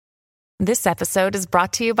This episode is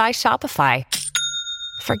brought to you by Shopify.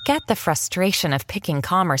 Forget the frustration of picking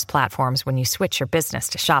commerce platforms when you switch your business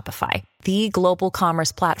to Shopify, the global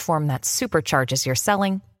commerce platform that supercharges your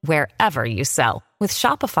selling wherever you sell. With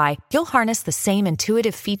Shopify, you'll harness the same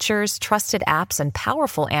intuitive features, trusted apps, and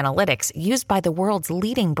powerful analytics used by the world's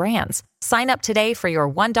leading brands. Sign up today for your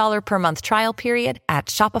 $1 per month trial period at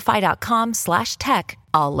shopify.com/tech,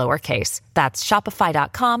 all lowercase. That's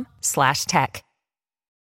shopify.com/tech.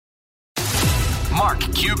 Mark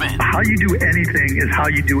Cuban. How you do anything is how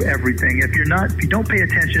you do everything. If you don't pay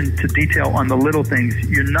attention to detail on the little things,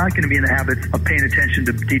 you're not going to be in the habit of paying attention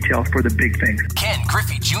to detail for the big things. Ken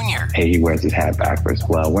Griffey Jr. Hey, he wears his hat backwards.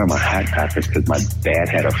 Well, I wear my hat backwards because my dad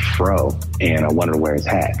had a fro and I wanted to wear his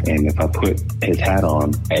hat. And if I put his hat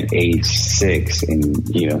on at age 6 and,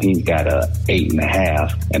 he's got a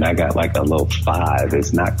 8.5 and I got like a low 5,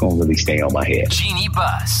 it's not going to really stay on my head. Jeannie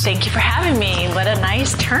Buss. Thank you for having me. What a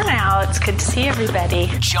nice turnout. It's good to see everybody.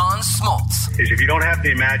 John Smoltz. Is if you don't have the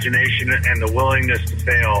imagination and the willingness to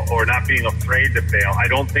fail or not being afraid to fail, I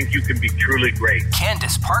don't think you can be truly great.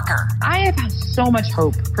 Candace Parker. I have so much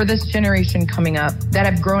hope for this generation coming up that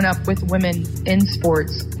have grown up with women in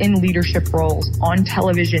sports, in leadership roles, on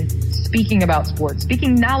television, speaking about sports,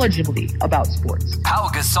 speaking knowledgeably about sports. Pau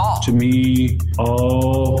Gasol. To me,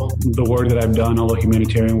 all the work that I've done, all the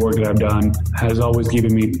humanitarian work that I've done has always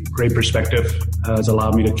given me great perspective, has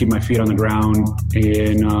allowed me to keep my feet on the ground,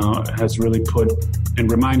 and has really put and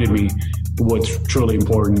reminded me what's truly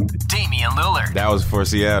important. Damian Lillard. That was for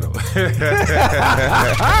Seattle.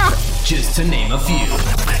 Just to name a few.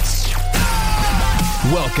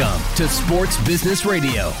 Welcome to Sports Business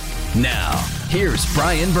Radio. Now, here's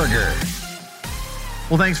Brian Berger.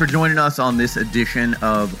 Well, thanks for joining us on this edition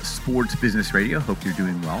of Sports Business Radio. Hope you're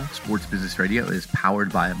doing well. Sports Business Radio is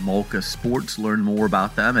powered by Malka Sports. Learn more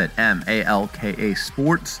about them at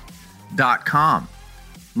malkasports.com.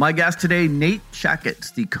 My guest today, Nate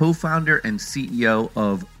Checketts, the co-founder and CEO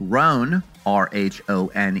of Rhone,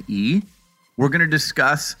 R-H-O-N-E. We're going to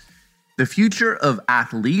discuss the future of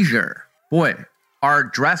athleisure. Boy, our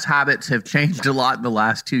dress habits have changed a lot in the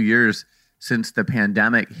last 2 years since the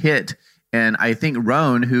pandemic hit. And I think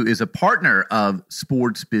Rhone, who is a partner of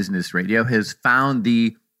Sports Business Radio, has found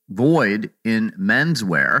the void in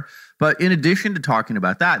menswear. But in addition to talking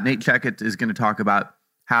about that, Nate Checketts is going to talk about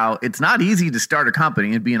how it's not easy to start a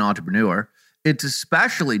company and be an entrepreneur. It's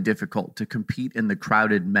especially difficult to compete in the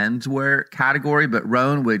crowded menswear category. But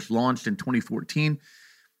Rhone, which launched in 2014,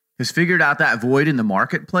 has figured out that void in the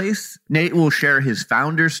marketplace. Nate will share his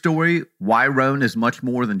founder story, why Rhone is much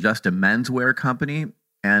more than just a menswear company,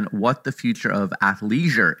 and what the future of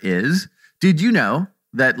athleisure is. Did you know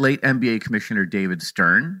that late NBA Commissioner David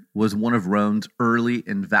Stern was one of Rhone's early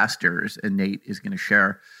investors? And Nate is going to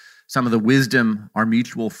share some of the wisdom our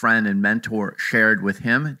mutual friend and mentor shared with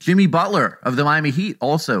him. Jimmy Butler of the Miami Heat,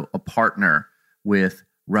 also a partner with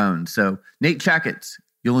Rhone. So Nate Checketts,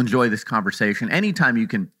 you'll enjoy this conversation. Anytime you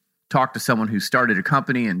can talk to someone who started a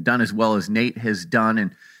company and done as well as Nate has done,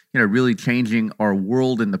 and really changing our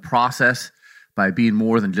world in the process by being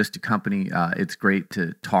more than just a company, it's great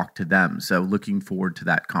to talk to them. So looking forward to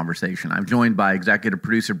that conversation. I'm joined by executive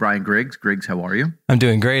producer Brian Griggs. Griggs, how are you? I'm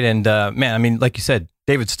doing great. And like you said,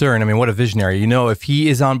 David Stern, what a visionary. If he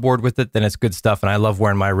is on board with it, then it's good stuff. And I love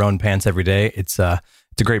wearing my Rhone pants every day. It's a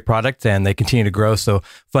great product and they continue to grow. So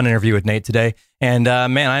fun interview with Nate today. And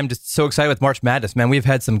I'm just so excited with March Madness. Man, we've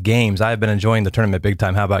had some games. I've been enjoying the tournament big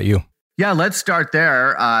time. How about you? Yeah, let's start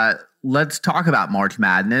there. Let's talk about March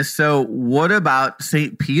Madness. So what about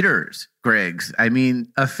St. Peter's, Griggs?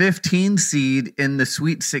 A 15 seed in the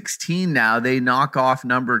Sweet 16 now. They knock off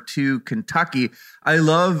number 2 Kentucky. I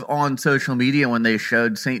love on social media when they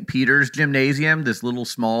showed St. Peter's Gymnasium, this little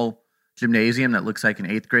small gymnasium that looks like an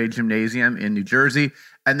 8th grade gymnasium in New Jersey,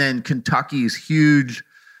 and then Kentucky's huge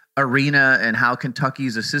arena and how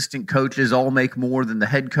Kentucky's assistant coaches all make more than the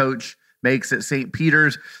head coach makes at St.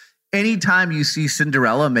 Peter's. Anytime you see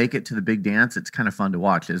Cinderella make it to the big dance, it's kind of fun to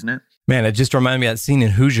watch, isn't it? Man, it just reminded me of that scene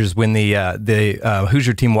in Hoosiers when the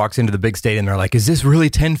Hoosier team walks into the big stadium. They're like, is this really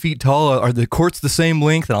 10 feet tall? Are the courts the same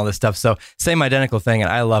length and all this stuff? So same identical thing. And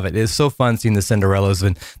I love it. It is so fun seeing the Cinderellas,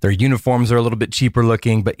 and their uniforms are a little bit cheaper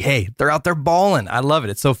looking, but hey, they're out there balling. I love it.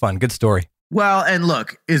 It's so fun. Good story. Well, and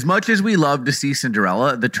look, as much as we love to see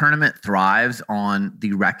Cinderella, the tournament thrives on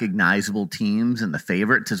the recognizable teams and the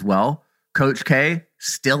favorites as well. Coach K,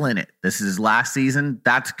 still in it. This is his last season.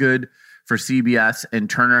 That's good for CBS and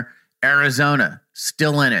Turner. Arizona,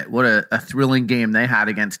 still in it. What a thrilling game they had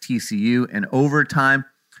against TCU in overtime.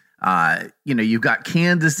 You've got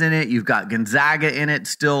Kansas in it. You've got Gonzaga in it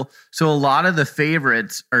still. So a lot of the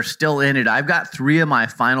favorites are still in it. I've got 3 of my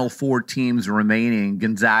final 4 teams remaining: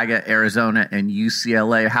 Gonzaga, Arizona, and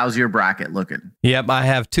UCLA. How's your bracket looking? Yep, I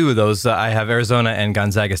have 2 of those. I have Arizona and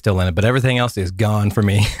Gonzaga still in it, but everything else is gone for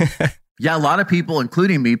me. Yeah, a lot of people,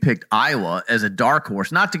 including me, picked Iowa as a dark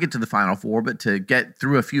horse, not to get to the Final Four, but to get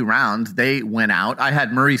through a few rounds. They went out. I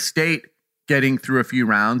had Murray State getting through a few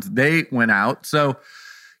rounds. They went out. So,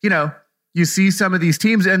 you see some of these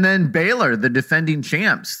teams, and then Baylor, the defending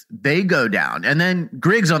champs, they go down. And then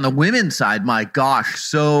Griggs on the women's side, my gosh,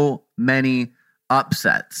 so many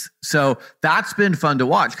upsets. So that's been fun to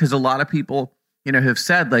watch because a lot of people, have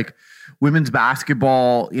said, like, women's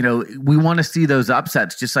basketball, we want to see those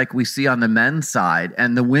upsets just like we see on the men's side.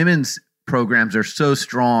 And the women's programs are so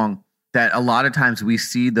strong that a lot of times we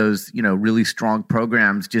see those, really strong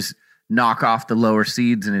programs just knock off the lower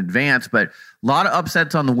seeds in advance. But a lot of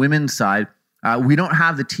upsets on the women's side. We don't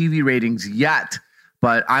have the TV ratings yet,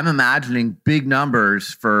 but I'm imagining big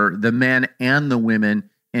numbers for the men and the women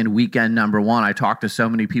in weekend number 1. I talked to so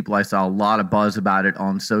many people. I saw a lot of buzz about it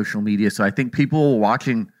on social media. So I think people are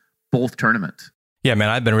watching both tournaments. Yeah, man,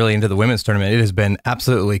 I've been really into the women's tournament. It has been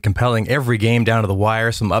absolutely compelling. Every game down to the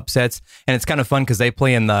wire, some upsets. And it's kind of fun because they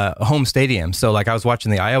play in the home stadium. So like I was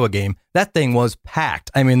watching the Iowa game, that thing was packed.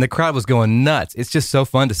 I mean, the crowd was going nuts. It's just so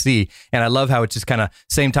fun to see. And I love how it's just kind of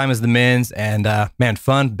same time as the men's and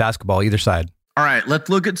fun basketball either side. All right, let's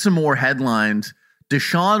look at some more headlines.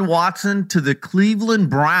 Deshaun Watson to the Cleveland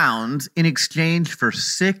Browns in exchange for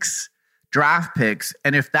 6 draft picks.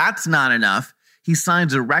 And if that's not enough, he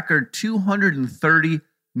signs a record $230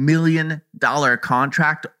 million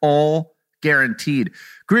contract, all guaranteed.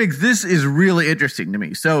 Griggs, this is really interesting to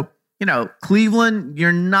me. So, Cleveland,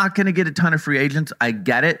 you're not going to get a ton of free agents. I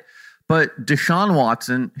get it. But Deshaun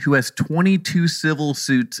Watson, who has 22 civil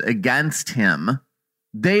suits against him,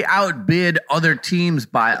 they outbid other teams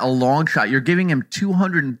by a long shot. You're giving him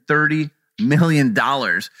 $230 million,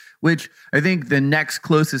 which I think the next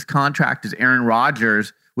closest contract is Aaron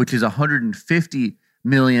Rodgers, which is $150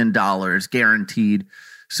 million guaranteed.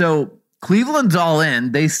 So Cleveland's all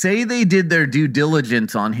in. They say they did their due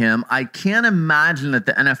diligence on him. I can't imagine that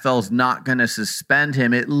the NFL's not going to suspend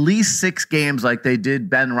him at least 6 games like they did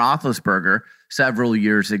Ben Roethlisberger several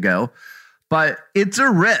years ago. But it's a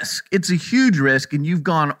risk. It's a huge risk, and you've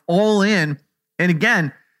gone all in. And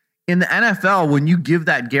again, in the NFL, when you give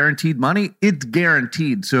that guaranteed money, it's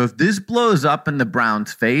guaranteed. So if this blows up in the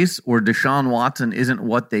Browns' face, or Deshaun Watson isn't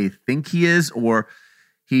what they think he is, or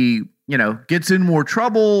he, gets in more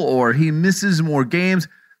trouble, or he misses more games,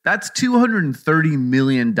 that's $230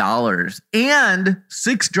 million and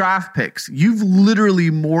 6 draft picks. You've literally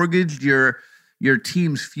mortgaged your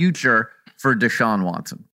team's future for Deshaun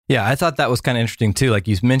Watson. Yeah, I thought that was kind of interesting too. Like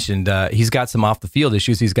you mentioned, he's got some off the field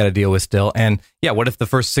issues he's got to deal with still. And yeah, what if the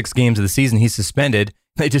first 6 games of the season he's suspended?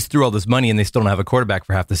 They just threw all this money and they still don't have a quarterback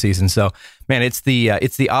for half the season. So, man, it's the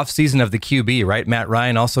off season of the QB, right? Matt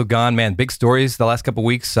Ryan also gone. Man, big stories the last couple of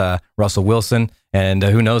weeks. Russell Wilson, and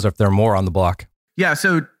who knows if there are more on the block. Yeah.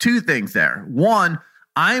 So 2 things there. One,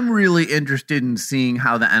 I'm really interested in seeing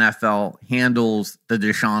how the NFL handles the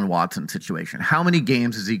Deshaun Watson situation. How many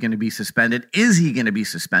games is he going to be suspended? Is he going to be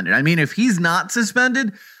suspended? I mean, if he's not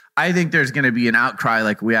suspended, I think there's going to be an outcry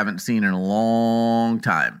like we haven't seen in a long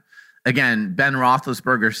time. Again, Ben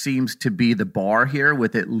Roethlisberger seems to be the bar here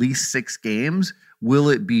with at least 6 games. Will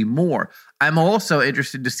it be more? I'm also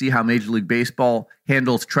interested to see how Major League Baseball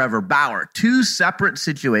handles Trevor Bauer. 2 separate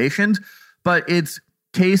situations, but it's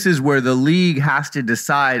cases where the league has to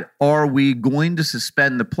decide, are we going to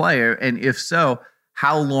suspend the player? And if so,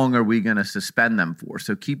 how long are we going to suspend them for?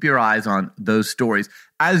 So keep your eyes on those stories.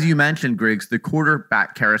 As you mentioned, Griggs, the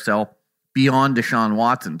quarterback carousel beyond Deshaun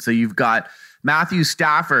Watson. So you've got Matthew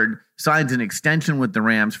Stafford signs an extension with the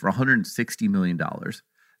Rams for $160 million.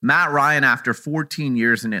 Matt Ryan, after 14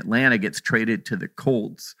 years in Atlanta, gets traded to the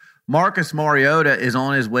Colts. Marcus Mariota is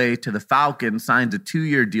on his way to the Falcons, signs a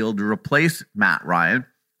 2-year deal to replace Matt Ryan.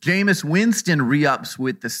 Jameis Winston re-ups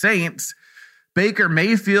with the Saints. Baker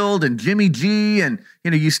Mayfield and Jimmy G, and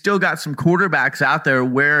you still got some quarterbacks out there.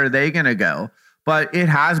 Where are they going to go? But it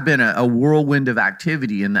has been a whirlwind of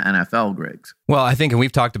activity in the NFL, Griggs. Well, I think, and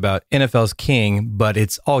we've talked about NFL's king, but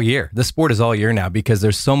it's all year. The sport is all year now because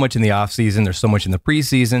there's so much in the offseason. There's so much in the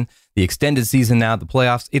preseason, the extended season now, the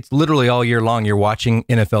playoffs. It's literally all year long. You're watching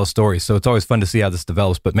NFL stories. So it's always fun to see how this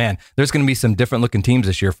develops. But man, there's going to be some different looking teams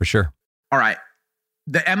this year for sure. All right.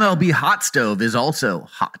 The MLB hot stove is also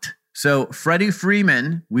hot. So Freddie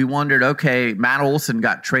Freeman, we wondered, okay, Matt Olson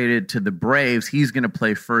got traded to the Braves. He's going to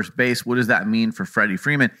play first base. What does that mean for Freddie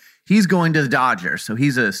Freeman? He's going to the Dodgers. So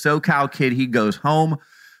he's a SoCal kid. He goes home.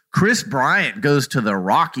 Chris Bryant goes to the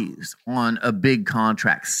Rockies on a big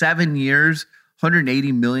contract, 7 years,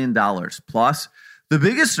 $180 million plus. The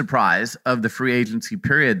biggest surprise of the free agency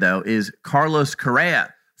period, though, is Carlos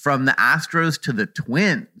Correa from the Astros to the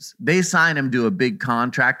Twins. They signed him to a big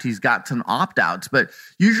contract. He's got some opt-outs, but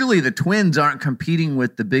usually the Twins aren't competing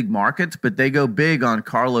with the big markets, but they go big on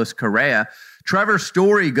Carlos Correa. Trevor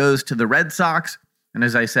Story goes to the Red Sox. And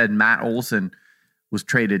as I said, Matt Olson was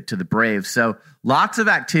traded to the Braves. So lots of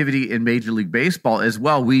activity in Major League Baseball as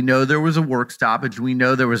well. We know there was a work stoppage. We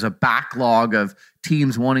know there was a backlog of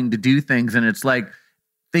teams wanting to do things. And it's like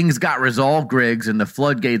things got resolved, Griggs, and the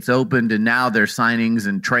floodgates opened, and now there's signings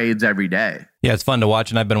and trades every day. Yeah, it's fun to watch,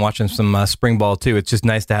 and I've been watching some spring ball too. It's just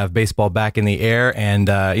nice to have baseball back in the air, and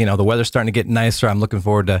the weather's starting to get nicer. I'm looking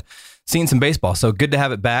forward to seeing some baseball. So good to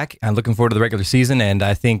have it back. I'm looking forward to the regular season, and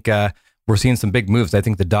I think we're seeing some big moves. I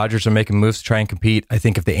think the Dodgers are making moves to try and compete. I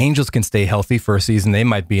think if the Angels can stay healthy for a season, they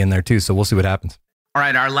might be in there too. So we'll see what happens. All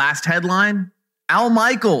right, our last headline, Al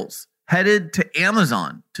Michaels headed to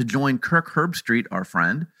Amazon to join Kirk Herbstreit, our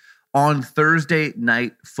friend, on Thursday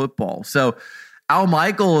Night Football. So Al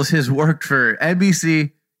Michaels has worked for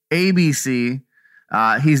NBC, ABC.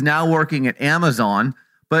 He's now working at Amazon.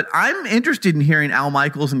 But I'm interested in hearing Al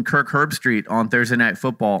Michaels and Kirk Herbstreit on Thursday Night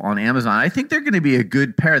Football on Amazon. I think they're going to be a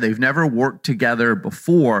good pair. They've never worked together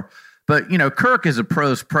before. But, Kirk is a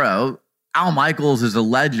pro's pro. Al Michaels is a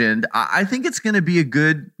legend. I think it's going to be a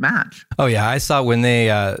good match. Oh, yeah. I saw when they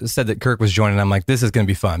said that Kirk was joining, I'm like, this is going to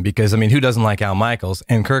be fun because, who doesn't like Al Michaels?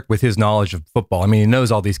 And Kirk, with his knowledge of football, he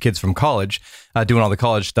knows all these kids from college, doing all the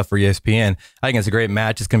college stuff for ESPN. I think it's a great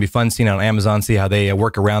match. It's going to be fun seeing it on Amazon, see how they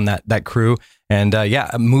work around that crew. And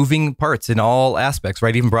moving parts in all aspects,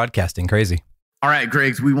 right? Even broadcasting. Crazy. All right,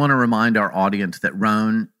 Griggs, we want to remind our audience that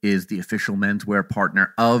Roan is the official menswear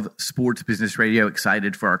partner of Sports Business Radio.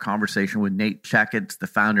 Excited for our conversation with Nate Checketts, the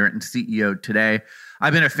founder and CEO today.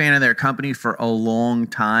 I've been a fan of their company for a long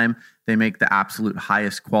time. They make the absolute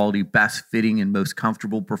highest quality, best fitting, and most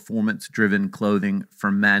comfortable performance-driven clothing for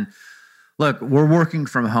men. Look, we're working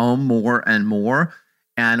from home more and more.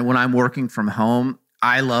 And when I'm working from home,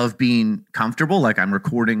 I love being comfortable. Like I'm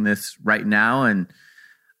recording this right now and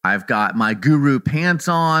I've got my Guru pants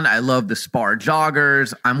on. I love the Spar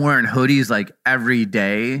joggers. I'm wearing hoodies like every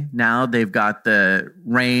day now. They've got the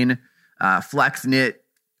Rain Flex Knit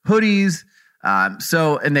hoodies.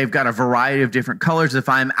 And they've got a variety of different colors. If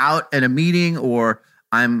I'm out at a meeting or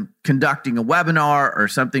I'm conducting a webinar or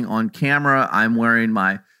something on camera, I'm wearing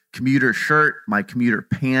my commuter shirt, my commuter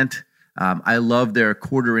pant. I love their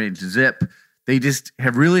 1/4-inch zip. They just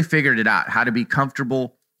have really figured it out, how to be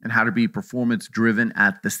comfortable and how to be performance-driven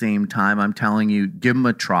at the same time. I'm telling you, give them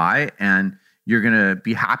a try, and you're going to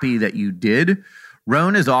be happy that you did.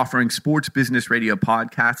 Roan is offering Sports Business Radio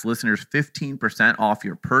podcast listeners 15% off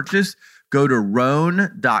your purchase. Go to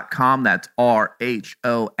Roan.com. That's RHONE.com.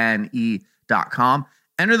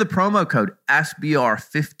 Enter the promo code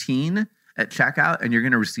SBR15 at checkout, and you're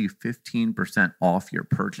going to receive 15% off your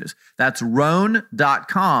purchase. That's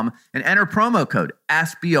Roan.com, and enter promo code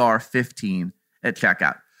SBR15 at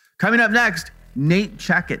checkout. Coming up next, Nate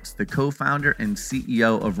Checketts, the co-founder and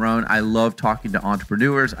CEO of Roan. I love talking to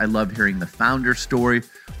entrepreneurs. I love hearing the founder story.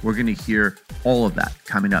 We're going to hear all of that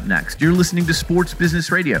coming up next. You're listening to Sports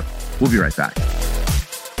Business Radio. We'll be right back.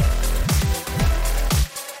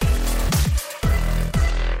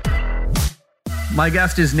 My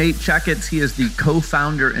guest is Nate Checketts. He is the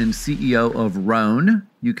co-founder and CEO of Roan.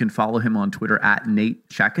 You can follow him on Twitter at Nate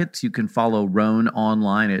Checketts. You can follow Roan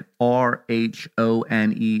online at RHONE.com.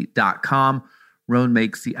 Roan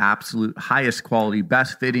makes the absolute highest quality,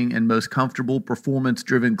 best fitting, and most comfortable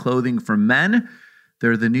performance-driven clothing for men.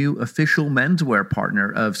 They're the new official menswear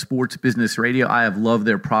partner of Sports Business Radio. I have loved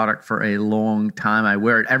their product for a long time. I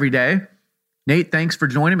wear it every day. Nate, thanks for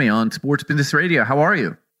joining me on Sports Business Radio. How are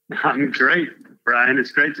you? I'm great, Brian.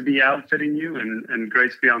 It's great to be outfitting you and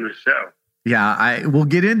great to be on the show. Yeah, we'll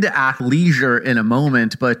get into athleisure in a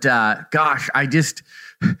moment, but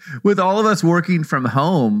with all of us working from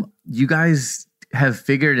home, you guys have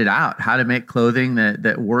figured it out, how to make clothing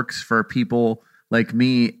that works for people like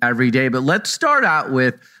me every day. But let's start out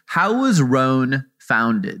with, how was Roan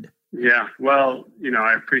founded? Yeah, well,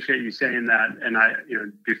 I appreciate you saying that. And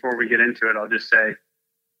before we get into it, I'll just say,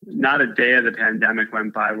 not a day of the pandemic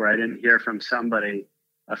went by where I didn't hear from somebody,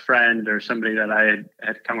 a friend or somebody that I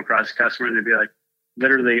had come across, a customer, and they'd be like,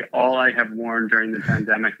 literally all I have worn during the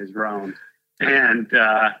pandemic is Roan. And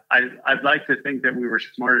I'd like to think that we were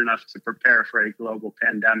smart enough to prepare for a global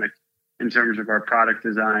pandemic in terms of our product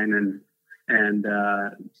design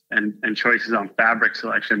and choices on fabric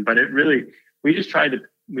selection. But we tried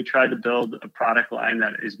to build a product line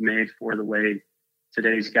that is made for the way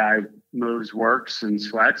today's guy moves, works, and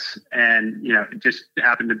sweats. And, it just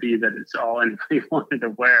happened to be that it's all anybody wanted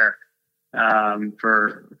to wear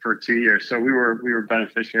for 2 years. So we were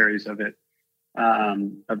beneficiaries of it,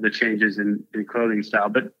 of the changes in clothing style.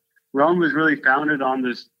 But Rhone was really founded on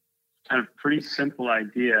this kind of pretty simple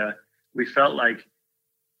idea. We felt like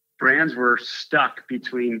brands were stuck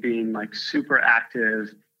between being like super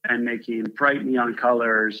active and making bright neon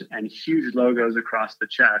colors and huge logos across the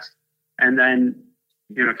chest, and then,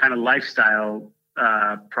 kind of lifestyle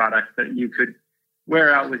product that you could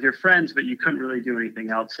wear out with your friends, but you couldn't really do anything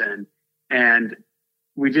else in. And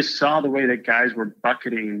we just saw the way that guys were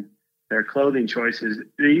bucketing their clothing choices.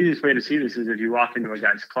 The easiest way to see this is if you walk into a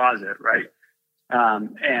guy's closet, right?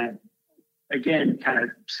 And again, kind of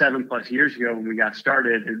 7+ years ago when we got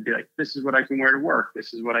started, it'd be like, this is what I can wear to work.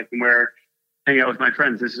 This is what I can wear, hang out with my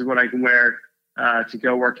friends. This is what I can wear to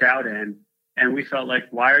go work out in. And we felt like,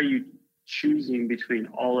 why are you choosing between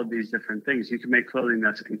all of these different things? You can make clothing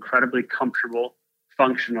that's incredibly comfortable,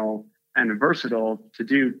 functional, and versatile to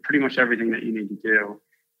do pretty much everything that you need to do.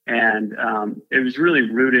 And it was really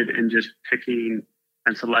rooted in just picking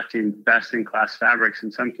and selecting best-in-class fabrics,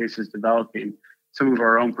 in some cases developing some of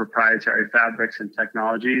our own proprietary fabrics and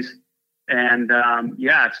technologies. And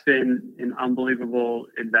it's been an unbelievable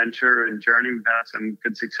adventure and journey. We've had some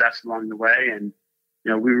good success along the way. And,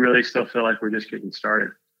 we really still feel like we're just getting started.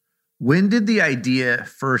 When did the idea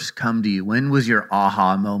first come to you? When was your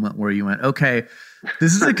aha moment where you went, okay,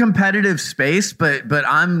 this is a competitive space, but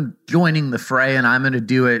I'm joining the fray and I'm going to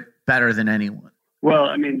do it better than anyone? Well,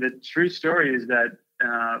 I mean, the true story is that,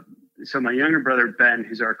 so my younger brother, Ben,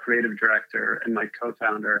 who's our creative director and my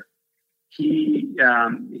co-founder, he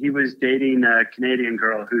was dating a Canadian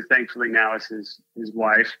girl who thankfully now is his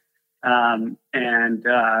wife. And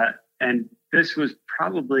this was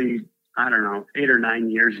probably, I don't know, 8 or 9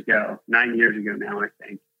 years ago, 9 years ago now, I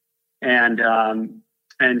think.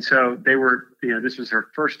 And so they were, this was her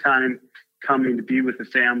first time coming to be with the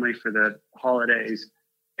family for the holidays.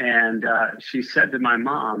 And she said to my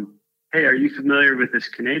mom, hey, are you familiar with this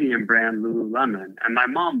Canadian brand, Lululemon? And my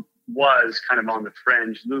mom was kind of on the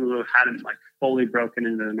fringe. Lulu hadn't like fully broken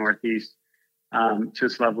into the Northeast to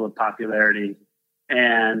its level of popularity.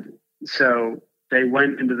 And so they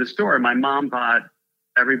went into the store. My mom bought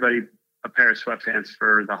everybody a pair of sweatpants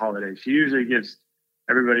for the holidays. She usually gives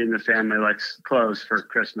everybody in the family like clothes for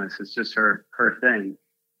Christmas. It's just her thing.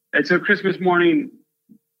 And so Christmas morning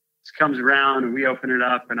comes around and we open it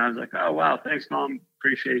up and I was like, oh, wow, thanks, Mom.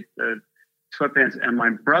 Appreciate the sweatpants. And my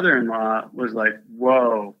brother-in-law was like,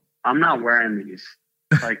 whoa, I'm not wearing these.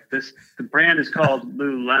 Like this, the brand is called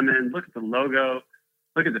Lululemon. Look at the logo.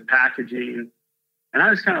 Look at the packaging. And I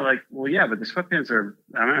was kind of like, well, yeah, but the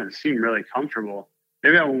sweatpants seem really comfortable.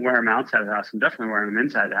 Maybe I won't wear them outside of the house. I'm definitely wearing them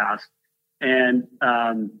inside the house. And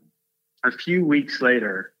a few weeks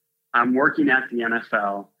later, I'm working at the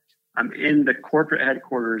NFL. I'm in the corporate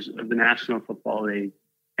headquarters of the National Football League.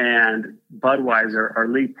 And Budweiser, our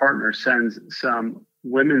league partner, sends some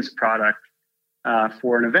women's product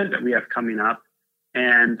for an event that we have coming up,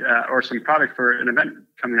 and or some product for an event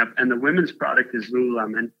coming up. And the women's product is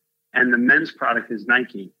Lululemon, and the men's product is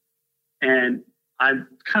Nike. And I'm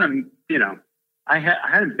kind of, I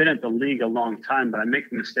hadn't been at the league a long time, but I make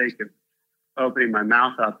the mistake of opening my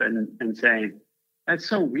mouth up and saying, that's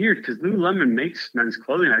so weird because Lululemon makes men's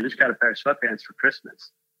clothing. I just got a pair of sweatpants for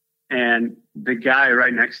Christmas. And the guy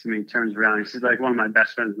right next to me turns around. And he's like one of my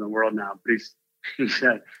best friends in the world now. But he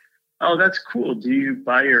said, oh, that's cool. Do you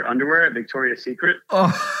buy your underwear at Victoria's Secret?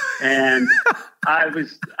 Oh. And I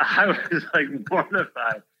was like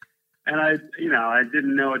mortified. And I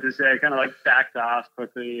didn't know what to say. I kind of like backed off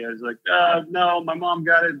quickly. I was like, no, my mom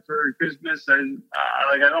got it for Christmas. And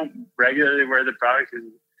I don't regularly wear the product.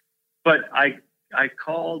 But I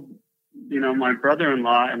called, my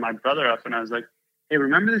brother-in-law and my brother up and I was like, hey,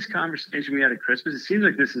 remember this conversation we had at Christmas? It seems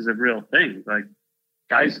like this is a real thing. Like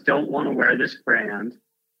guys don't want to wear this brand,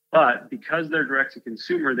 but because they're direct to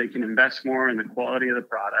consumer, they can invest more in the quality of the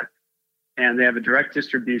product. And they have a direct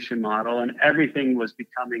distribution model, and everything was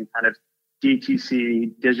becoming kind of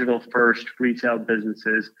DTC, digital first retail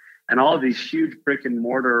businesses. And all of these huge brick and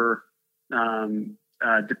mortar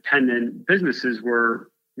dependent businesses were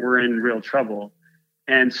in real trouble.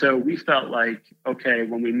 And so we felt like, okay,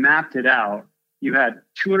 when we mapped it out, you had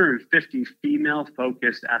 250 female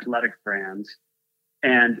focused athletic brands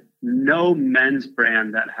and no men's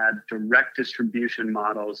brand that had direct distribution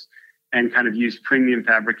models and kind of used premium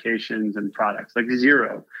fabrications and products, like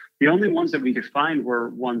zero. The only ones that we could find were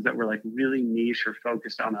ones that were like really niche or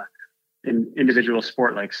focused on an individual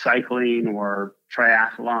sport like cycling or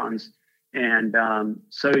triathlons. And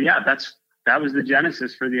so, yeah, that was the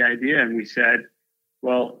genesis for the idea. And we said,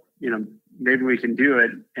 well, maybe we can do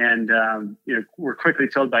it. And, we're quickly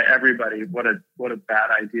told by everybody what a bad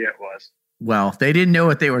idea it was. Well, they didn't know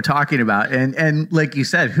what they were talking about. And like you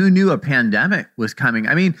said, who knew a pandemic was coming?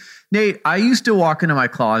 I mean, Nate, I used to walk into my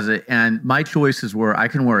closet and my choices were I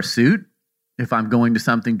can wear a suit if I'm going to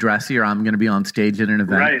something dressy or I'm going to be on stage at an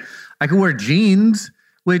event. Right. I can wear jeans,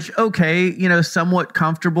 which, okay, somewhat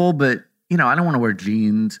comfortable, but, I don't want to wear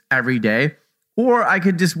jeans every day. Or I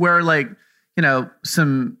could just wear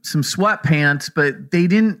some sweatpants, but they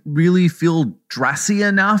didn't really feel dressy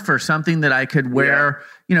enough or something that I could wear,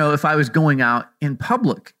 if I was going out in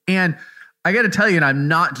public. And I got to tell you, and I'm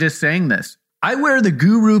not just saying this, I wear the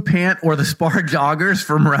Guru pant or the Spar joggers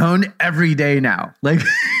from Rhone every day now. Like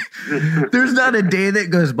there's not a day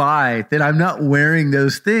that goes by that I'm not wearing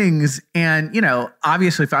those things. And,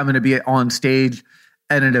 obviously if I'm going to be on stage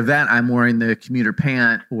at an event, I'm wearing the commuter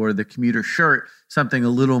pant or the commuter shirt, something a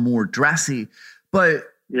little more dressy. But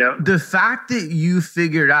the fact that you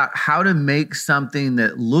figured out how to make something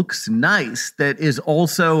that looks nice, that is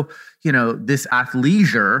also, this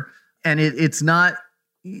athleisure, and it's not,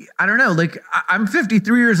 I don't know, like I'm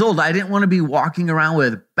 53 years old. I didn't want to be walking around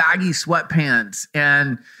with baggy sweatpants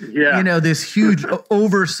and, this huge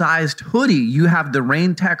oversized hoodie. You have the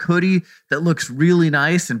Rain Tech hoodie that looks really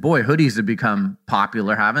nice. And boy, hoodies have become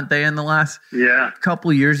popular, haven't they, in the last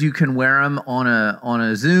couple of years? You can wear them on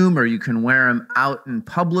a Zoom or you can wear them out in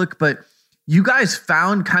public. But you guys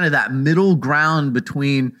found kind of that middle ground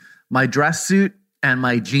between my dress suit and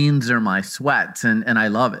my jeans or my sweats. And I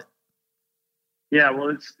love it. Yeah,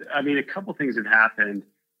 well, a couple things have happened.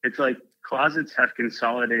 It's like closets have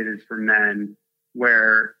consolidated for men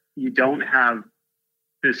where you don't have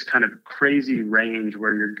this kind of crazy range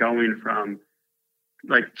where you're going from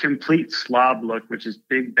like complete slob look, which is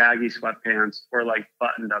big baggy sweatpants, or like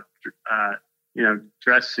buttoned up,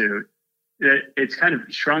 dress suit. It's kind of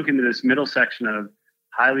shrunk into this middle section of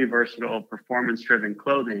highly versatile, performance-driven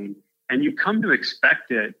clothing, and you come to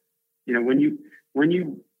expect it. When you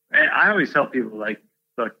and I always tell people, like,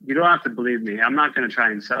 look, you don't have to believe me. I'm not going to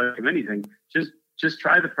try and sell you anything. Just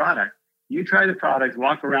try the product. You try the product,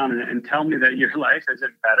 walk around and tell me that your life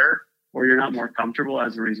isn't better or you're not more comfortable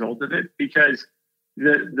as a result of it. Because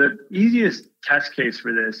the easiest test case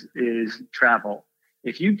for this is travel.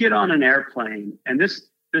 If you get on an airplane, and this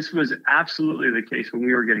was absolutely the case when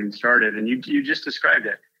we were getting started, and you just described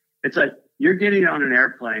it. It's like you're getting on an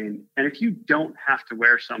airplane, and if you don't have to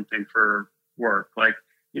wear something for work, like,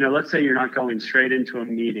 let's say you're not going straight into a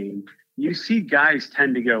meeting, you see guys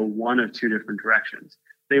tend to go one of two different directions.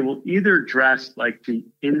 They will either dress like the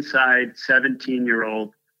inside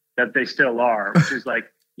 17-year-old that they still are, which is like,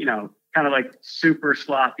 kind of like super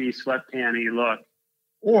sloppy, sweatpanty look,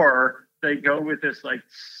 or they go with this like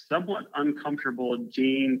somewhat uncomfortable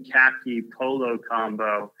jean khaki polo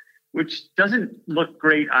combo, which doesn't look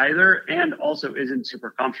great either and also isn't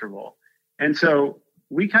super comfortable. And so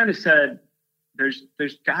we kind of said,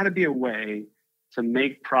 there's got to be a way to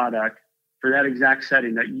make product for that exact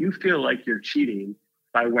setting that you feel like you're cheating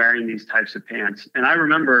by wearing these types of pants. And I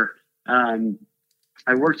remember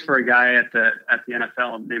I worked for a guy at the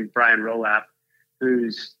NFL named Brian Rolap,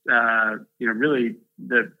 who's really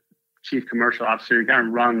the chief commercial officer. He kind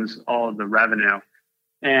of runs all of the revenue.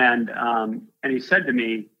 And he said to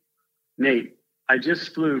me, Nate, I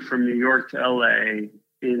just flew from New York to LA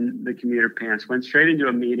in the commuter pants, went straight into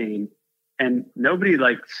a meeting, and nobody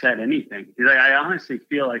said anything. He's like, I honestly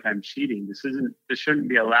feel like I'm cheating. This shouldn't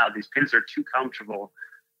be allowed. These pants are too comfortable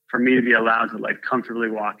for me to be allowed to comfortably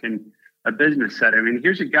walk in a business setting. I mean,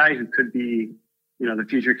 here's a guy who could be, the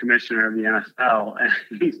future commissioner of the NFL. And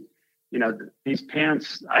he's, these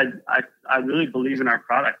pants, I really believe in our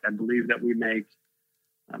product. I believe that we make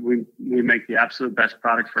the absolute best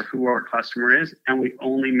product for who our customer is. And we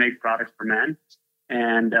only make products for men.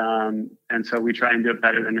 And so we try and do it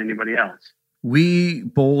better than anybody else. We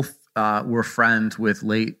both were friends with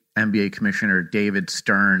late NBA Commissioner David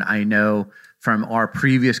Stern. I know from our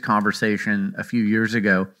previous conversation a few years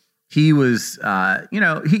ago, he was,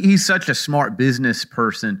 he's such a smart business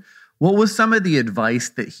person. What was some of the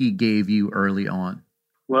advice that he gave you early on?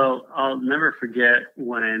 Well, I'll never forget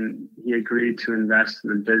when he agreed to invest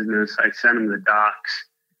in the business. I sent him the docs,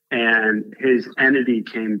 and his entity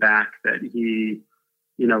came back that he,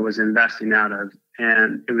 was investing out of.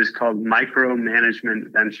 and it was called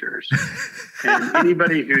Micromanagement Ventures. And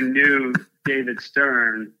anybody who knew David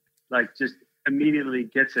Stern, like, just immediately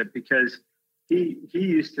gets it, because he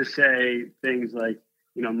used to say things like,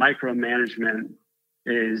 you know, micromanagement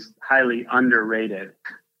is highly underrated.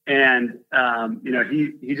 And, you know,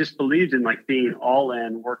 he just believed in like being all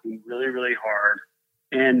in, working really, really hard.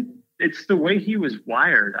 And it's the way he was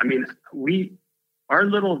wired. I mean, our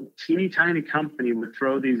little teeny tiny company would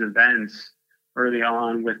throw these events early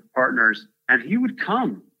on with partners, and he would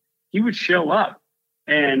come, he would show up.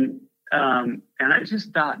 And I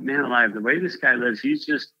just thought, man alive, the way this guy lives, he's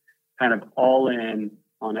just kind of all in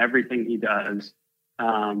on everything he does.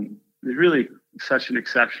 He's really such an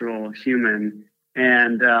exceptional human.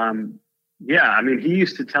 And yeah, I mean, he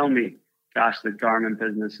used to tell me, gosh, the garment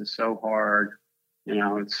business is so hard. You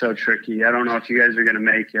know, it's so tricky. I don't know if you guys are going to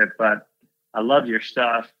make it, but I love your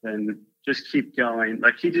stuff and just keep going.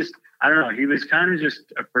 Like, I don't know, he was kind of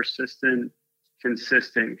just a persistent,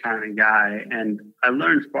 consistent kind of guy. And I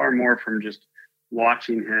learned far more from just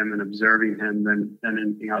watching him and observing him than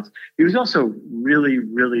anything else. He was also really,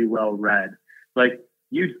 really well read. Like,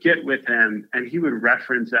 you'd get with him and he would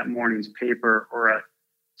reference that morning's paper or a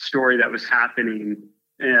story that was happening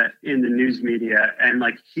in the news media. And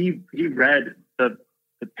like, he read the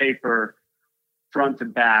paper front to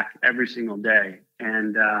back every single day.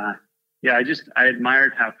 And yeah, I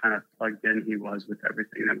admired how kind of plugged in he was with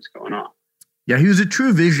everything that was going on. Yeah, he was a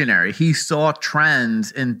true visionary. He saw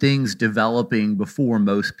trends and things developing before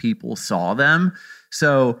most people saw them.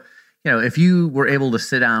 So, you know, if you were able to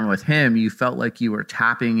sit down with him, you felt like you were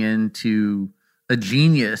tapping into a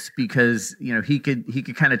genius, because, you know, he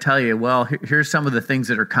could kind of tell you, well, here's some of the things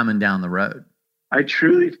that are coming down the road. I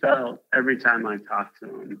truly felt every time I talked to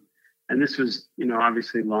him, and this was, you know,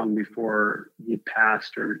 obviously long before he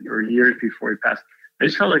passed or years before he passed, I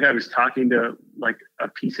just felt like I was talking to like a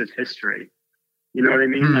piece of history. You know what I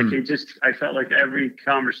mean? Like, I felt like every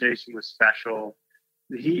conversation was special.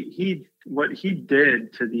 What he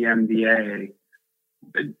did to the NBA,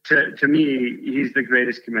 to me, he's the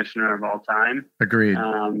greatest commissioner of all time. Agreed.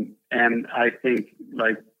 And I think,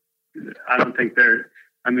 like, I don't think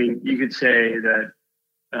you could say that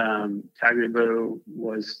Tagliabue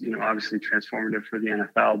was, you know, obviously transformative for the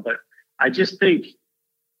NFL, but I just think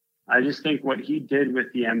what he did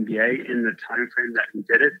with the NBA in the time frame that he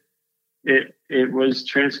did it was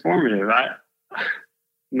transformative.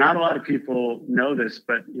 Not a lot of people know this,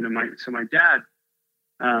 but, you know, my dad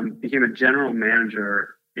became a general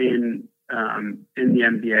manager in the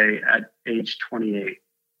NBA at age 28,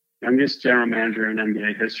 youngest general manager in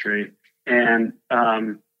NBA history. And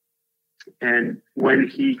when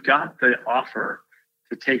he got the offer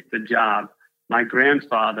to take the job, my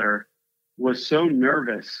grandfather was so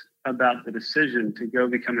nervous about the decision to go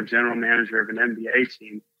become a general manager of an NBA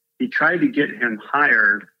team. He tried to get him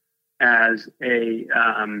hired as to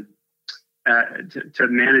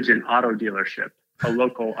manage an auto dealership, a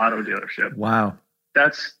local auto dealership. Wow.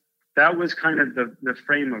 That was kind of the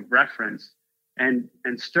frame of reference. And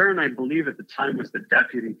Stern, I believe at the time, was the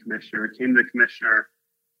deputy commissioner. Came the commissioner,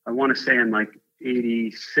 I want to say in like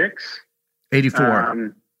 86.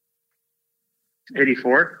 84.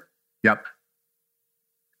 84? Yep.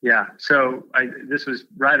 Yeah. So this was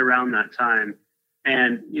right around that time.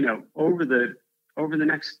 And, you know, over the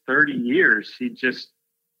next 30 years, he just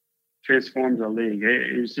transformed the league.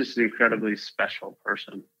 He was just an incredibly special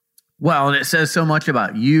person. Well, and it says so much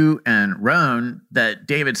about you and Rhone that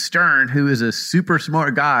David Stern, who is a super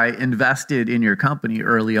smart guy, invested in your company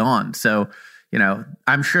early on. So, you know,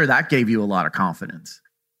 I'm sure that gave you a lot of confidence.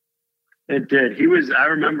 It did. I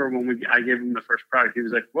remember when I gave him the first product, he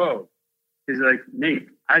was like, whoa. He's like, Nate,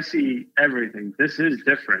 I see everything. This is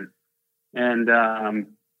different. And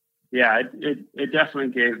yeah, it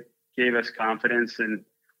definitely gave us confidence. And,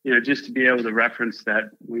 you know, just to be able to reference that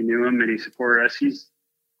we knew him and he supported us, he's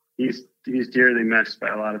dearly missed by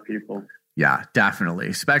a lot of people. Yeah, definitely.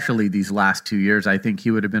 Especially these last 2 years. I think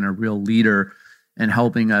he would have been a real leader in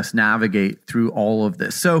helping us navigate through all of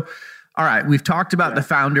this. So, all right, we've talked about the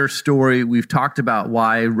founder story. We've talked about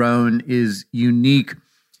why Rhone is unique.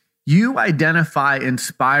 You identify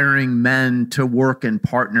inspiring men to work and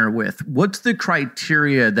partner with. What's the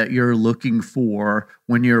criteria that you're looking for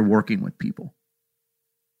when you're working with people?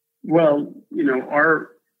 Well, you know,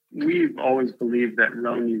 we've always believed that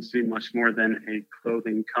Rhone needs to be much more than a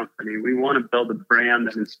clothing company. We want to build a brand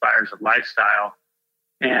that inspires a lifestyle.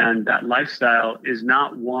 And that lifestyle is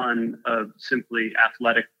not one of simply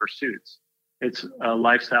athletic pursuits. It's a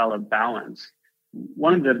lifestyle of balance.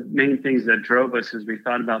 One of the main things that drove us as we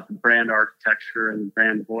thought about the brand architecture and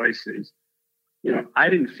brand voices, I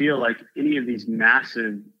didn't feel like any of these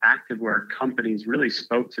massive activewear companies really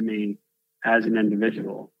spoke to me as an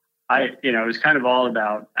individual. It was kind of all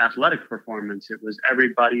about athletic performance. It was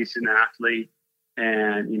everybody's an athlete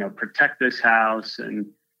and, protect this house and,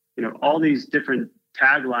 all these different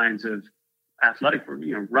taglines of athletic,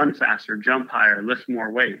 run faster, jump higher, lift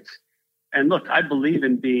more weights. And look, I believe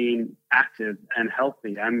in being active and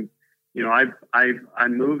healthy. I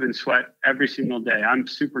move and sweat every single day. I'm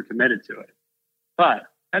super committed to it. But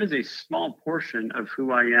that is a small portion of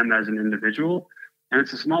who I am as an individual. And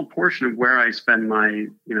it's a small portion of where I spend my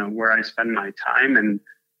time and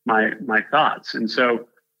my thoughts. And so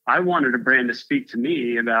I wanted a brand to speak to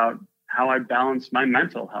me about how I balance my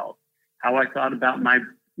mental health, how I thought about my,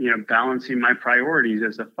 balancing my priorities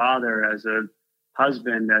as a father, as a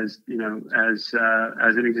husband, as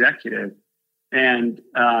an executive. And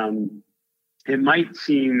it might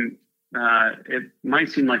seem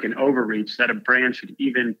like an overreach that a brand should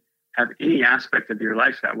even have any aspect of your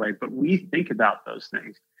life that way, but we think about those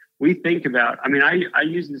things. We think about, I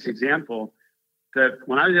use this example that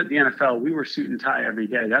when I was at the NFL, we were suit and tie every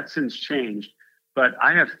day. That's since changed, but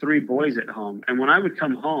I have 3 boys at home. And when I would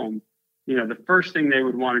come home, the first thing they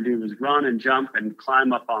would want to do was run and jump and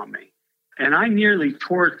climb up on me. And I nearly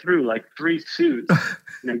tore through like 3 suits,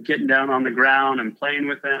 getting down on the ground and playing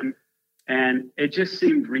with them. And it just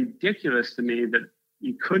seemed ridiculous to me that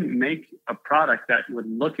you couldn't make a product that would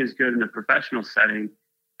look as good in a professional setting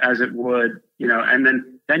as it would, and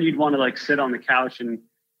then you'd want to like sit on the couch and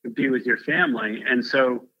be with your family. And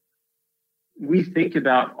so we think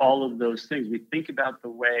about all of those things. We think about the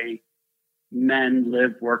way men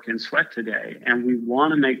live, work, and sweat today. And we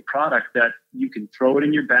want to make product that you can throw it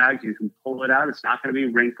in your bag, you can pull it out. It's not going to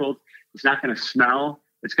be wrinkled. It's not going to smell.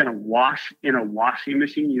 It's going to wash in a washing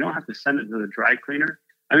machine. You don't have to send it to the dry cleaner.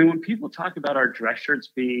 When people talk about our dress shirts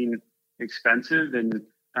being expensive, and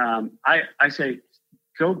I say,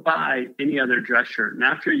 go buy any other dress shirt. And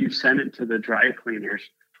after you send it to the dry cleaners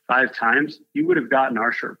 5 times, you would have gotten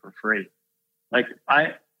our shirt for free. Like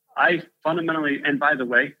I fundamentally, and by the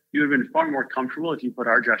way, you would have been far more comfortable if you put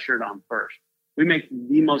our dress shirt on first. We make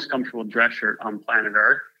the most comfortable dress shirt on planet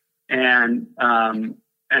Earth. And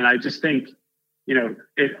I just think,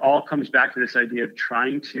 it all comes back to this idea of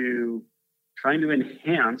trying to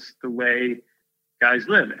enhance the way guys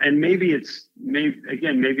live. And maybe it's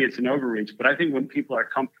an overreach, but I think when people are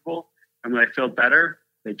comfortable and when they feel better,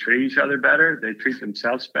 they treat each other better, they treat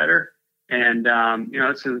themselves better. And,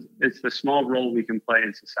 it's the small role we can play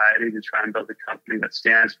in society to try and build a company that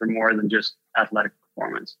stands for more than just athletic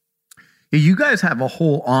performance. You guys have a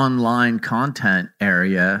whole online content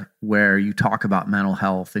area where you talk about mental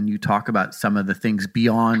health and you talk about some of the things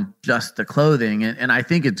beyond just the clothing. And I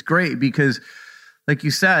think it's great because, like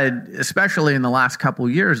you said, especially in the last couple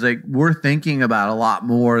of years, like we're thinking about a lot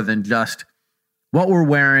more than just what we're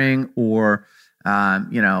wearing or,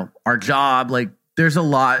 our job. Like there's a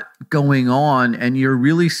lot going on, and you're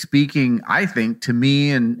really speaking, I think, to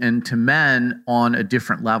me and to men on a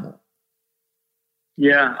different level.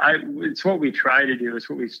 Yeah, it's what we try to do. It's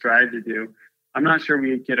what we strive to do. I'm not sure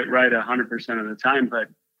we get it right 100% of the time, but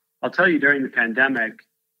I'll tell you, during the pandemic,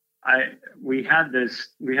 we had this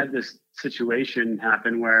situation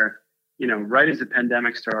happen where, right as the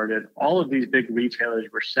pandemic started, all of these big retailers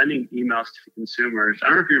were sending emails to consumers. I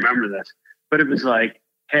don't know if you remember this, but it was like,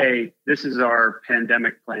 hey, this is our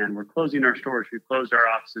pandemic plan. We're closing our stores. We closed our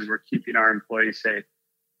offices. We're keeping our employees safe.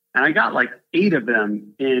 And I got like 8 of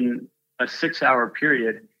them in a 6-hour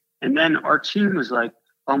period. And then our team was like,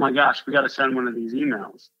 oh my gosh, we got to send one of these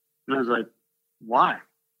emails. And I was like, why?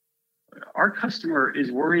 Our customer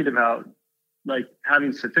is worried about like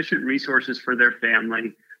having sufficient resources for their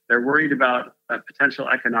family. They're worried about a potential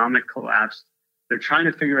economic collapse. They're trying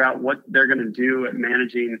to figure out what they're going to do at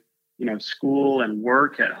managing, school and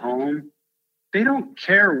work at home. They don't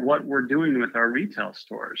care what we're doing with our retail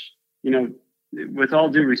stores. With all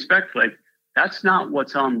due respect, like that's not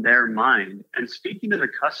what's on their mind. And speaking to the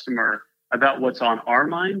customer about what's on our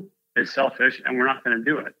mind is selfish, and we're not going to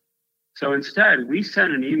do it. So instead, we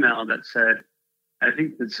sent an email that said, I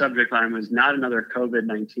think the subject line was not another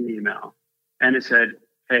COVID-19 email. And it said,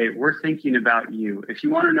 hey, we're thinking about you. If you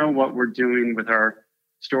want to know what we're doing with our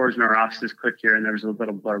stores and our offices, click here. And there was a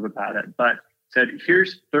little blurb about it. But said,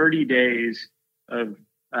 here's 30 days of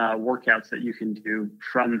workouts that you can do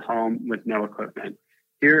from home with no equipment.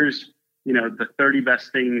 Here's, the 30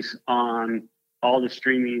 best things on all the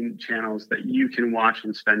streaming channels that you can watch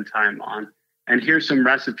and spend time on. And here's some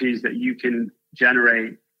recipes that you can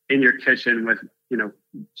generate in your kitchen with,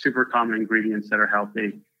 super common ingredients that are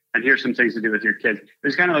healthy. And here's some things to do with your kids. It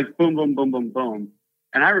was kind of like boom, boom, boom, boom, boom.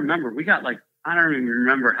 And I remember we got like I don't even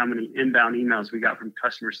remember how many inbound emails we got from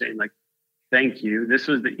customers saying like, thank you. This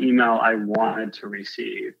was the email I wanted to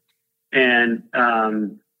receive. And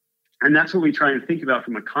that's what we try and think about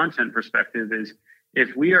from a content perspective is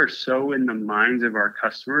if we are so in the minds of our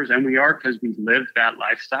customers, and we are because we live that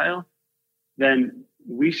lifestyle, then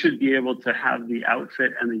we should be able to have the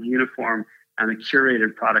outfit and the uniform and the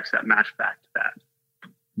curated products that match back to that.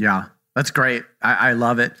 Yeah, that's great. I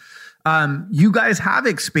love it. You guys have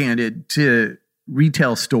expanded to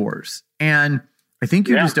retail stores, and I think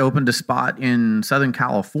you just opened a spot in Southern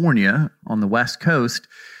California on the West Coast.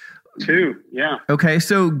 Too, yeah. Okay,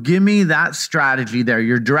 so give me that strategy there.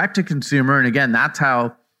 You're direct to consumer, and again, that's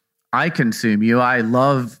how I consume you. I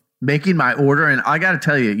love making my order, and I got to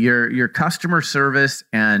tell you, your customer service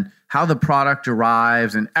and how the product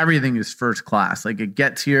arrives and everything is first class. Like it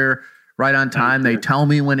gets here right on time. They tell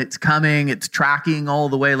me when it's coming. It's tracking all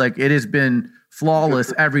the way. Like it has been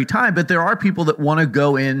flawless every time. But there are people that want to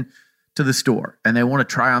go in to the store and they want to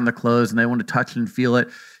try on the clothes and they want to touch and feel it.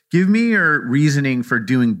 Give me your reasoning for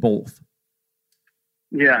doing both.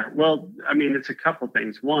 Yeah, well, I mean, it's a couple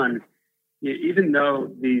things. One, even though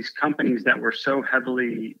these companies that were so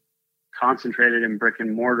heavily concentrated in brick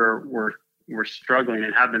and mortar were struggling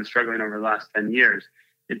and have been struggling over the last 10 years,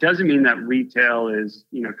 it doesn't mean that retail is,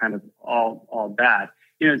 kind of all bad.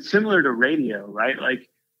 It's similar to radio, right? Like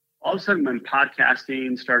all of a sudden when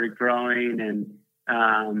podcasting started growing and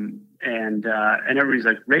everybody's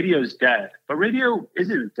like, radio's dead, but radio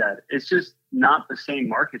isn't dead. It's just not the same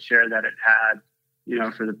market share that it had,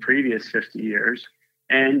 for the previous 50 years.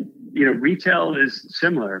 And, retail is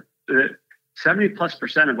similar.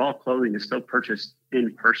 70+% of all clothing is still purchased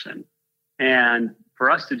in person. And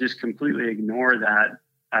for us to just completely ignore that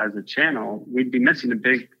as a channel, we'd be missing a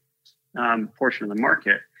big portion of the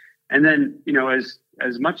market. And then,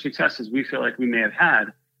 as much success as we feel like we may have had,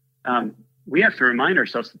 we have to remind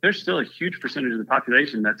ourselves that there's still a huge percentage of the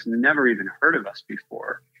population that's never even heard of us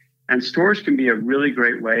before. And stores can be a really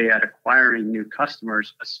great way at acquiring new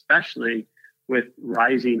customers, especially with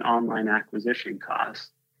rising online acquisition costs.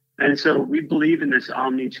 And so we believe in this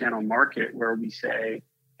omni-channel market where we say,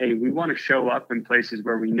 hey, we want to show up in places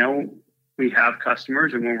where we know we have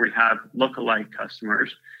customers and where we have lookalike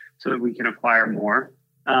customers so that we can acquire more.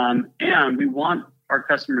 And we want our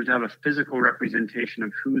customers to have a physical representation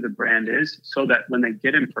of who the brand is so that when they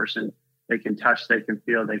get in person, they can touch, they can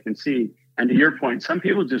feel, they can see. And to your point, some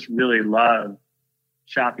people just really love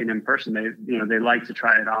shopping in person. They like to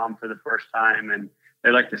try it on for the first time and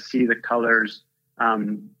they like to see the colors.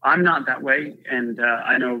 I'm not that way. And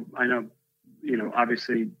I know,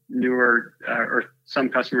 obviously newer or some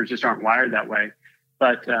customers just aren't wired that way.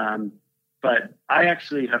 But I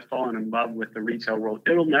actually have fallen in love with the retail world.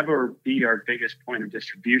 It'll never be our biggest point of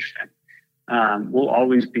distribution. We'll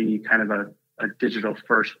always be kind of a digital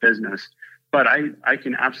first business. But I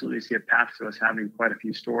can absolutely see a path to us having quite a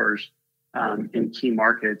few stores in key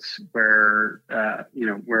markets where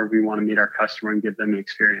we want to meet our customer and give them an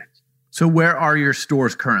experience. So where are your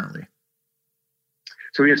stores currently?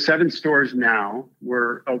 So we have 7 stores now.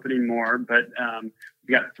 We're opening more, but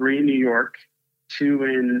we got 3 in New York, 2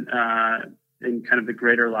 in kind of the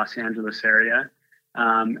greater Los Angeles area,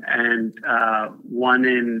 and one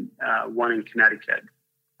in Connecticut.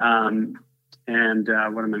 And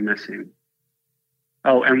what am I missing?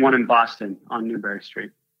 Oh, and one in Boston on Newbury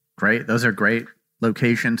Street. Great. Those are great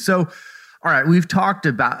locations. So, all right, we've talked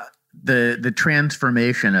about the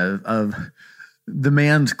transformation of the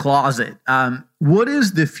man's closet. What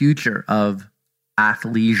is the future of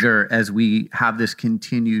athleisure as we have this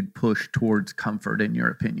continued push towards comfort, in your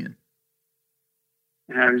opinion?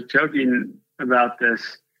 And I was joking about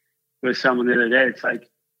this with someone the other day. It's like,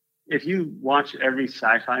 if you watch every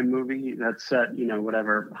sci-fi movie that's set,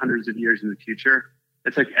 hundreds of years in the future,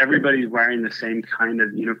 it's like everybody's wearing the same kind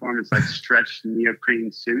of uniform. It's like stretched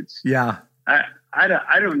neoprene suits. Yeah. I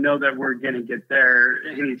don't know that we're going to get there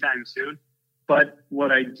anytime soon. But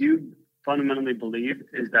what I do fundamentally believe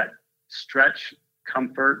is that stretch,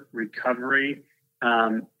 comfort, recovery,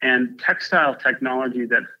 and textile technology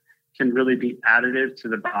that can really be additive to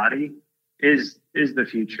the body is the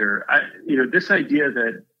future. This idea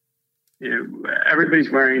that everybody's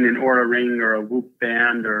wearing an Oura Ring or a Whoop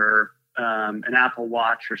band or an Apple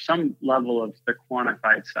Watch or some level of the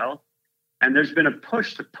quantified self, and there's been a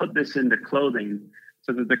push to put this into clothing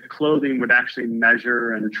so that the clothing would actually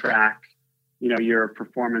measure and track your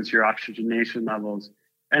performance, your oxygenation levels.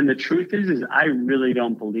 And the truth is I really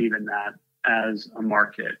don't believe in that as a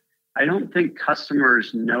market. I don't think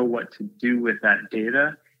customers know what to do with that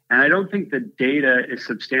data. And I don't think the data is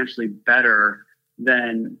substantially better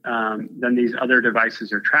than these other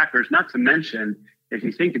devices or trackers. Not to mention, if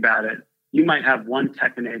you think about it, you might have one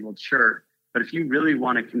tech-enabled shirt, but if you really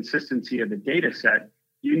want a consistency of the data set,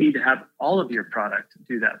 you need to have all of your product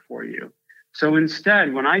do that for you. So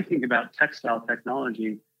instead, when I think about textile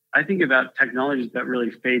technology, I think about technology that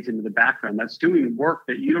really fades into the background. That's doing work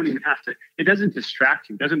that you don't even have to, it doesn't distract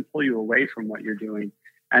you, doesn't pull you away from what you're doing.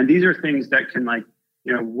 And these are things that can, like,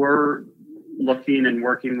 we're looking and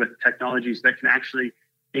working with technologies that can actually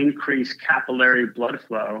increase capillary blood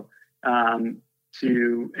flow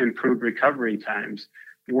to improve recovery times.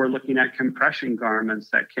 We're looking at compression garments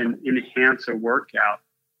that can enhance a workout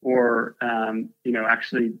or,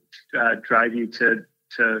 actually drive you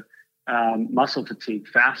to muscle fatigue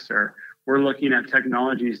faster. We're looking at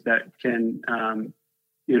technologies that can,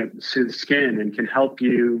 soothe skin and can help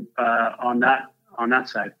you on that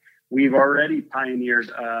side. We've already pioneered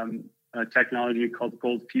a technology called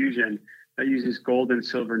Gold Fusion that uses gold and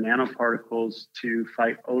silver nanoparticles to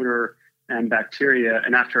fight odor and bacteria.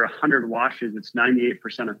 And after 100 washes, it's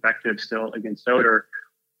 98% effective still against odor.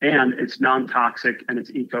 And it's non-toxic and it's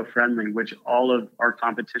eco-friendly, which all of our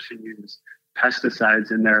competition uses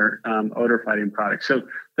pesticides in their odor fighting products. So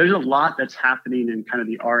there's a lot that's happening in kind of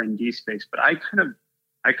the R&D space. But I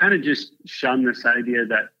kind of just shun this idea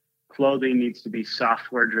that clothing needs to be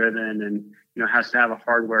software driven and has to have a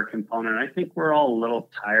hardware component. I think we're all a little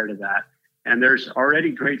tired of that. And there's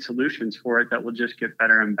already great solutions for it that will just get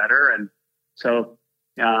better and better. And so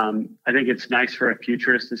I think it's nice for a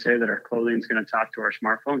futurist to say that our clothing is going to talk to our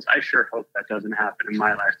smartphones. I sure hope that doesn't happen in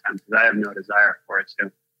my lifetime because I have no desire for it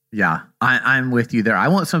to. Yeah, I'm with you there. I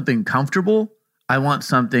want something comfortable. I want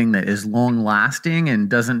something that is long lasting and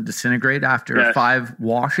doesn't disintegrate after 5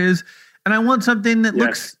 washes. And I want something that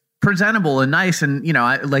looks presentable and nice. And,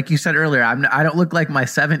 like you said earlier, I don't look like my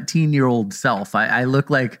 17-year-old self. I look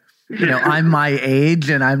like, I'm my age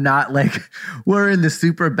and I'm not like wearing the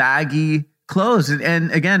super baggy clothes.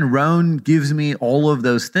 And again, Rhone gives me all of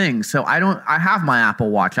those things. So I have my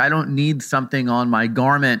Apple Watch. I don't need something on my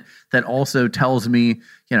garment that also tells me,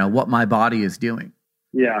 what my body is doing.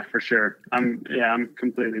 Yeah, for sure. I'm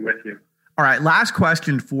completely with you. All right. Last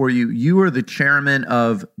question for you. You are the chairman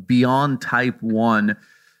of Beyond Type 1.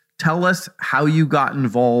 Tell us how you got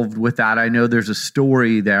involved with that. I know there's a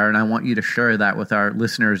story there, and I want you to share that with our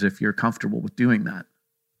listeners if you're comfortable with doing that.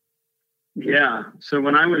 Yeah. So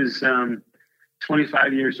when I was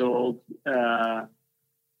 25 years old, my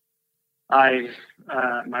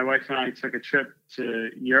wife and I took a trip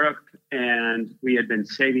to Europe, and we had been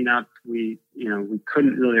saving up. We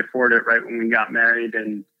couldn't really afford it right when we got married,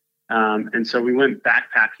 and so we went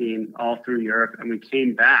backpacking all through Europe, and we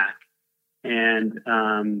came back and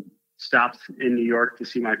stopped in New York to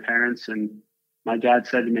see my parents. And my dad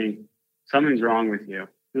said to me, "Something's wrong with you."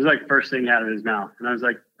 It was like first thing out of his mouth, and I was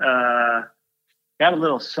like, "Got a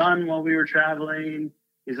little son while we were traveling."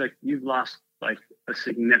 He's like, "You've lost like a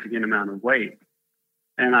significant amount of weight."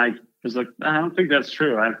 And I was like, "I don't think that's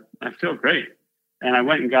true. I feel great." And I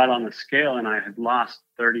went and got on the scale, and I had lost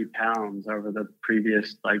 30 pounds over the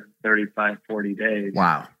previous 35, 40 days.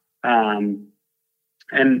 Wow. And,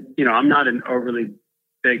 I'm not an overly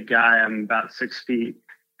big guy. I'm about 6 feet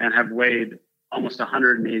and have weighed almost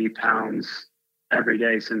 180 pounds every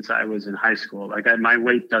day since I was in high school. My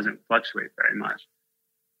weight doesn't fluctuate very much.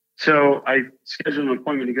 So I scheduled an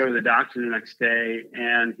appointment to go to the doctor the next day,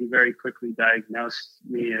 and he very quickly diagnosed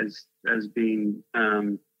me as being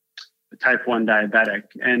a type 1 diabetic.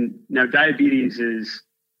 And now diabetes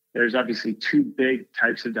there's obviously 2 big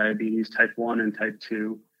types of diabetes, type 1 and type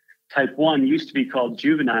 2. Type 1 used to be called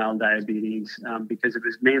juvenile diabetes because it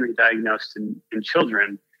was mainly diagnosed in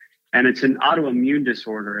children. And it's an autoimmune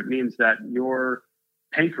disorder. It means that your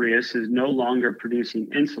pancreas is no longer producing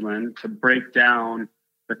insulin to break down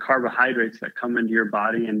the carbohydrates that come into your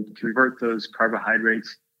body and convert those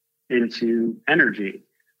carbohydrates into energy.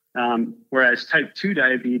 Whereas type 2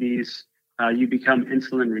 diabetes, you become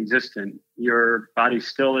insulin resistant. Your body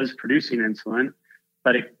still is producing insulin,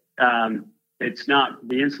 but it's not,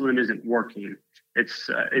 the insulin isn't working.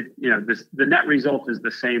 The net result is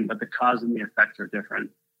the same, but the cause and the effect are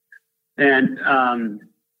different. And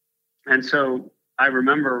so I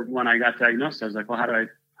remember when I got diagnosed, I was like, well, how do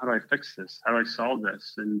I fix this? How do I solve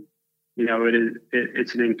this? And,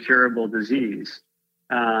 it's an incurable disease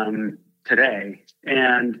today.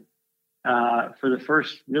 And for the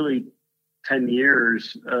first really 10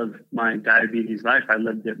 years of my diabetes life, I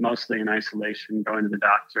lived it mostly in isolation, going to the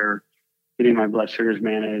doctor, getting my blood sugars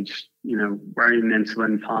managed, wearing an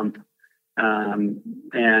insulin pump,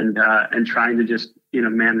 and trying to just,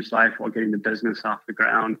 manage life while getting the business off the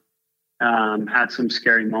ground. Had some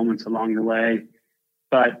scary moments along the way.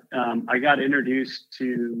 But I got introduced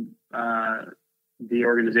to the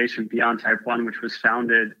organization Beyond Type 1, which was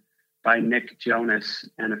founded by Nick Jonas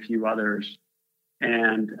and a few others.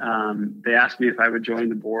 And they asked me if I would join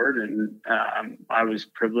the board, and I was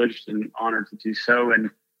privileged and honored to do so.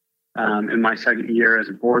 And in my second year as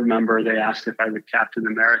a board member, they asked if I would captain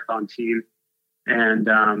the marathon team and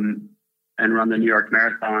run the New York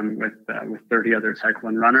Marathon with 30 other Type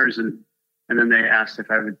 1 runners. And then they asked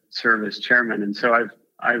if I would serve as chairman. And so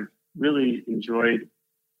I've really enjoyed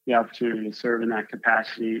the opportunity to serve in that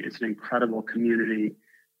capacity. It's an incredible community.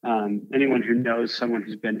 Anyone who knows someone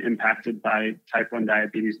who's been impacted by Type 1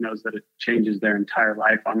 diabetes knows that it changes their entire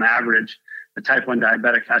life. On average, a Type 1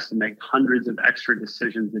 diabetic has to make hundreds of extra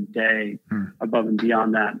decisions a day above and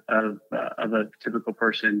beyond that of a typical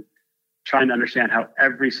person, trying to understand how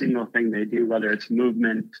every single thing they do, whether it's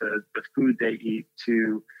movement to the food they eat,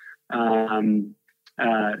 to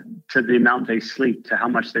the amount they sleep, to how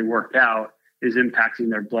much they work out, is impacting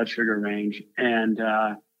their blood sugar range. And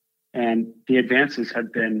the advances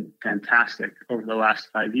have been fantastic over the last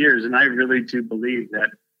 5 years. And I really do believe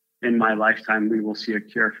that in my lifetime, we will see a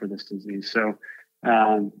cure for this disease. So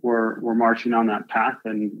we're marching on that path,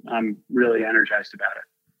 and I'm really energized about it.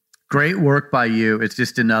 Great work by you. It's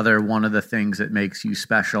just another one of the things that makes you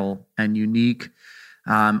special and unique.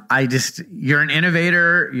 You're an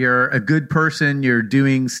innovator. You're a good person. You're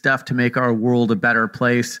doing stuff to make our world a better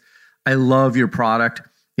place. I love your product.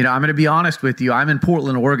 You know, I'm going to be honest with you. I'm in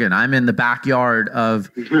Portland, Oregon. I'm in the backyard of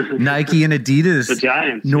Nike and Adidas, the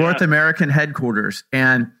Giants, North American headquarters.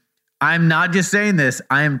 And I'm not just saying this.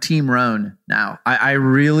 I am Team Roan now. I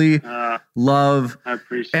really love, I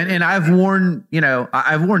appreciate and I've worn,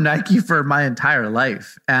 I've worn Nike for my entire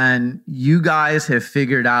life. And you guys have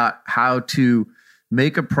figured out how to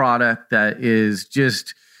make a product that is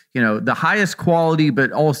just, the highest quality,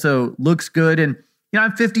 but also looks good. And,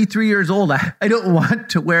 I'm 53 years old. I don't want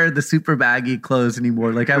to wear the super baggy clothes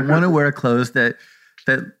anymore. Like, I want to wear clothes that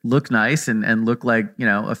look nice and look like, a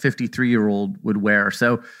 53-year-old would wear.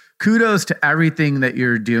 So kudos to everything that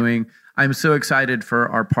you're doing. I'm so excited for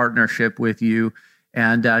our partnership with you,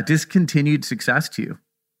 and just continued success to you.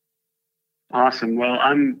 Awesome. Well,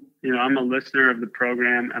 I'm a listener of the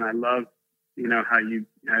program, and I love, how you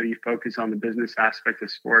focus on the business aspect of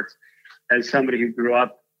sports. As somebody who grew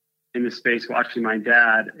up in the space watching my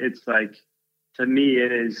dad, it's like, to me,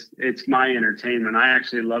 it's my entertainment. I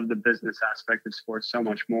actually love the business aspect of sports so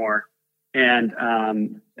much more. And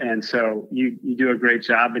so you do a great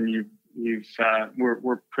job, and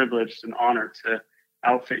we're privileged and honored to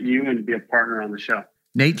outfit you and to be a partner on the show.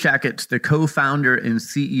 Nate Checketts, the co-founder and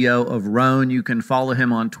CEO of Roan. You can follow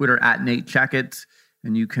him on Twitter at Nate Checketts,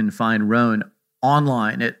 and you can find Roan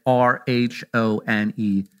online at RHONE.com.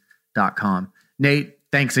 Nate,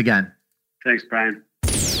 thanks again. Thanks, Brian.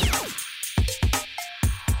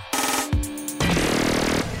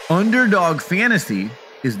 Underdog Fantasy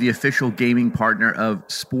is the official gaming partner of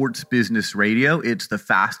Sports Business Radio. It's the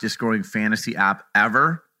fastest growing fantasy app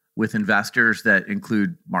ever, with investors that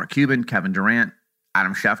include Mark Cuban, Kevin Durant,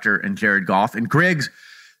 Adam Schefter, and Jared Goff. And Griggs,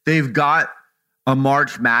 they've got a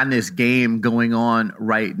March Madness game going on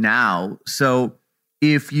right now. So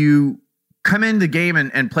if you come in the game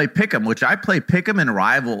and play Pick'em, which I play Pick'em and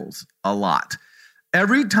Rivals a lot,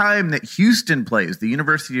 every time that Houston plays, the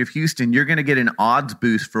University of Houston, you're going to get an odds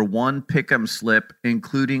boost for one Pick'em slip,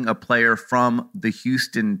 including a player from the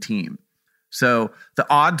Houston team. So the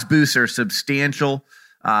odds boosts are substantial,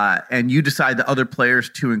 and you decide the other players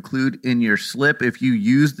to include in your slip. If you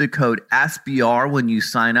use the code SBR when you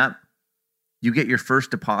sign up, you get your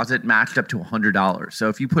first deposit matched up to $100. So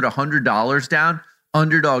if you put $100 down,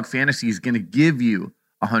 Underdog Fantasy is going to give you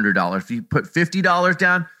 $100. If you put $50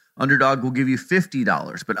 down, Underdog will give you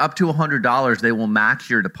 $50. But up to $100, they will match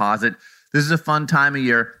your deposit. This is a fun time of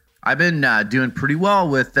year. I've been doing pretty well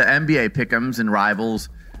with the NBA Pick'ems and Rivals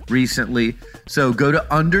recently. So go to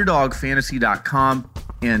UnderdogFantasy.com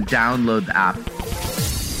and download the app.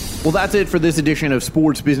 Well, that's it for this edition of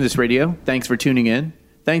Sports Business Radio. Thanks for tuning in.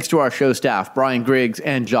 Thanks to our show staff, Brian Griggs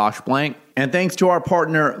and Josh Blank. And thanks to our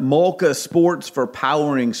partner, Malka Sports, for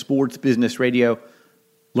powering Sports Business Radio.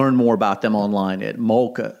 Learn more about them online at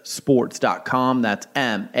malkasports.com. That's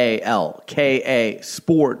MALKA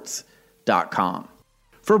sports.com.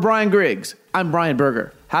 For Brian Griggs, I'm Brian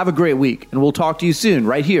Berger. Have a great week, and we'll talk to you soon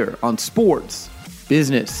right here on Sports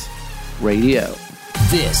Business Radio.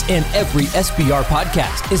 This and every SBR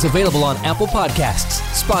podcast is available on Apple Podcasts,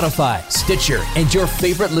 Spotify, Stitcher, and your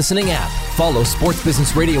favorite listening app. Follow Sports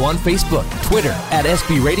Business Radio on Facebook, Twitter at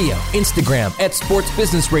SB Radio, Instagram at Sports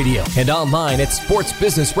Business Radio, and online at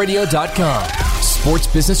sportsbusinessradio.com. Sports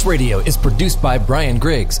Business Radio is produced by Brian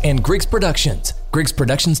Griggs and Griggs Productions.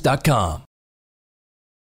 GriggsProductions.com.